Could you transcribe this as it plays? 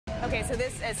Okay, so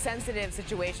this is a sensitive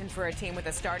situation for a team with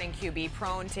a starting QB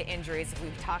prone to injuries, as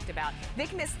we've talked about.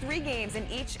 Vick missed 3 games in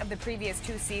each of the previous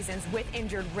 2 seasons with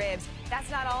injured ribs. That's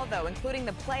not all, though, including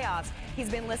the playoffs. He's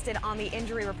been listed on the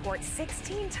injury report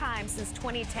 16 times since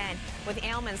 2010 with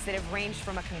ailments that have ranged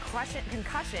from a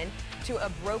concussion to a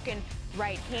broken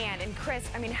right hand. And Chris,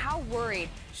 I mean, how worried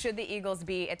should the Eagles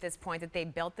be at this point that they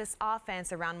built this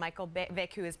offense around Michael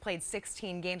Vick, who has played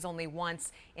 16 games only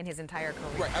once in his entire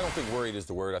career? Right. I don't think worried is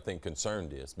the word. I think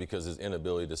concerned is, because his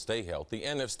inability to stay healthy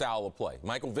and his style of play.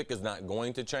 Michael Vick is not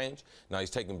going to change. Now he's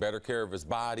taking better care of his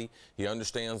body. He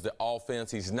understands the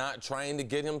offense. He's not trying to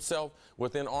get himself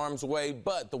within arm's way,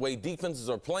 but the way defenses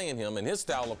are playing him and his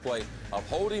style of play of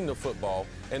holding the football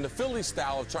and the Philly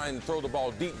style of trying to throw the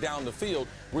ball deep down the field,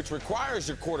 which requires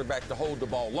your quarterback to hold the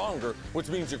ball longer, which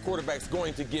means your quarterback's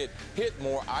going to get hit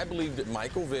more. I believe that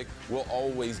Michael Vick will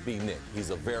always be Nick. He's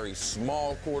a very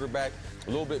small quarterback, a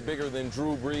little bit bigger than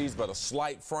Drew Brees, but a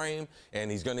slight frame,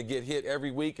 and he's going to get hit every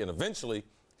week, and eventually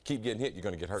keep getting hit, you're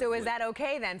going to get hurt. So is that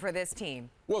okay then for this team?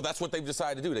 Well, that's what they've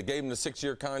decided to do. They gave him the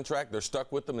 6-year contract. They're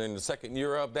stuck with him in the second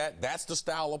year of that. That's the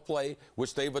style of play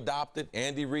which they've adopted.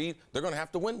 Andy Reid, they're going to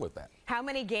have to win with that. How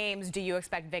many games do you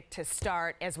expect Vick to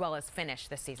start as well as finish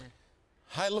this season?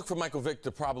 I look for Michael Vick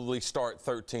to probably start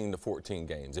 13 to 14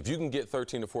 games. If you can get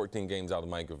 13 to 14 games out of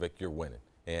Michael Vick, you're winning.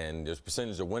 And there's a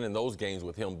percentage of winning those games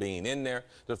with him being in there.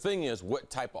 The thing is, what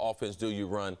type of offense do you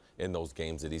run in those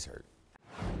games that he's hurt?